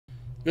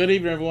Good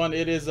evening, everyone.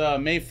 It is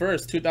May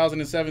 1st,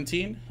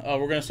 2017. We're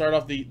going to start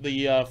off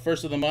the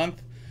first of the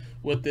month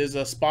with this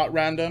spot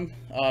random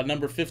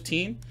number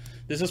 15.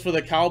 This is for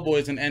the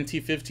Cowboys and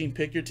NT15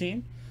 pick your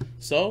team.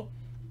 So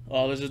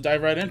let's just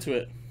dive right into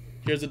it.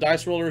 Here's the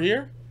dice roller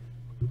here.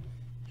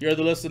 Here are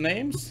the list of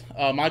names.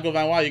 Michael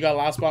Van Wy, you got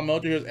last spot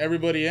mojo. Here's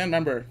everybody in.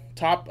 Remember,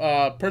 top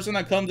person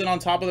that comes in on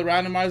top of the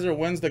randomizer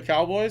wins the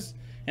Cowboys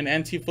and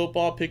NT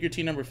football pick your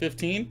team number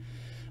 15.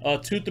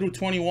 2 through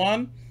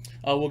 21.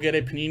 We'll get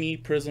a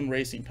Panini Prism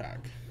Racing pack.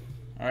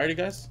 Alrighty,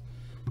 guys.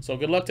 So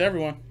good luck to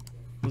everyone.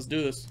 Let's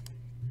do this.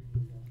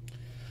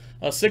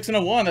 6 and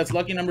a 1. That's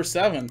lucky number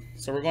 7.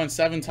 So we're going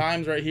 7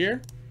 times right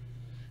here.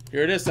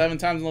 Here it is. 7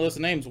 times in the list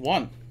of names.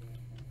 1,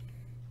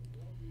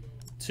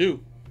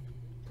 2,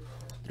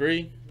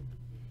 3,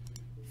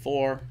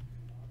 4,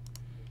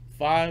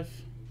 5,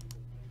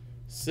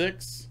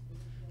 6.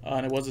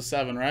 And it was a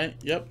 7, right?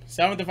 Yep.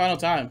 7th and final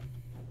time.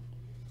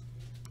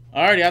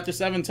 Alrighty, after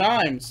 7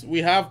 times,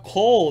 we have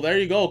Cole. There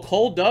you go.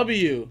 Cole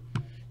W.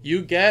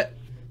 You get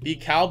the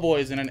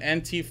Cowboys in an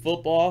NT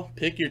football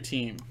pick your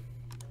team.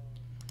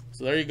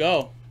 So there you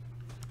go.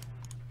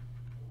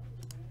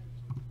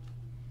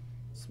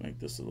 Let's make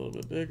this a little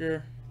bit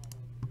bigger.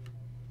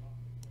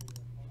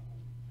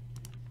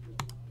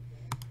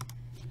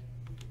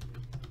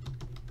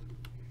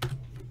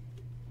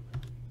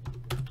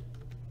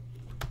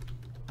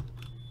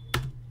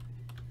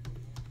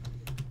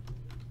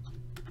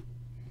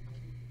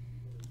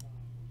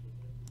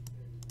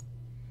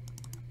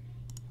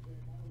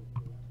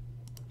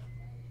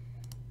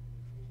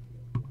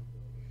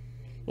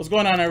 What's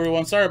going on,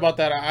 everyone? Sorry about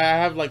that. I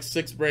have like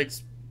 6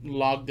 breaks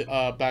logged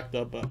backed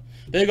up, but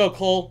there you go,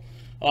 Cole.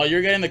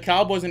 You're getting the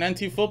Cowboys and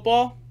NT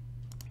football.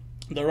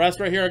 The rest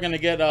right here are gonna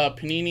get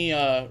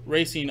Panini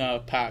Racing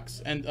packs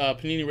and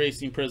Panini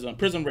Racing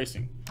Prism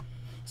Racing.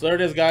 So there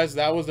it is, guys.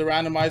 That was the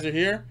randomizer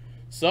here.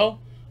 So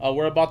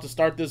we're about to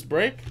start this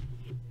break.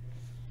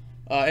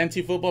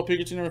 NT football pick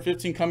your team number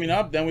 15 coming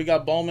up. Then we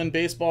got Bowman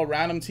baseball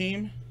random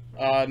team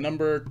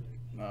number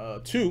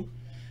 2.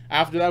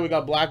 After that, we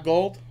got black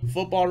gold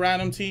football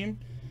random team,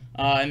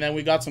 and then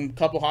we got some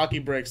couple hockey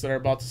breaks that are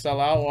about to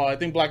sell out. Well, I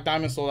think black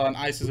diamond sold out, and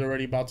ice is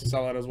already about to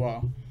sell out as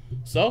well.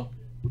 So,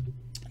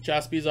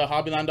 Jaspys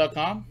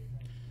hobbyland.com.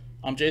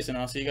 I'm Jason.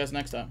 I'll see you guys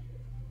next time.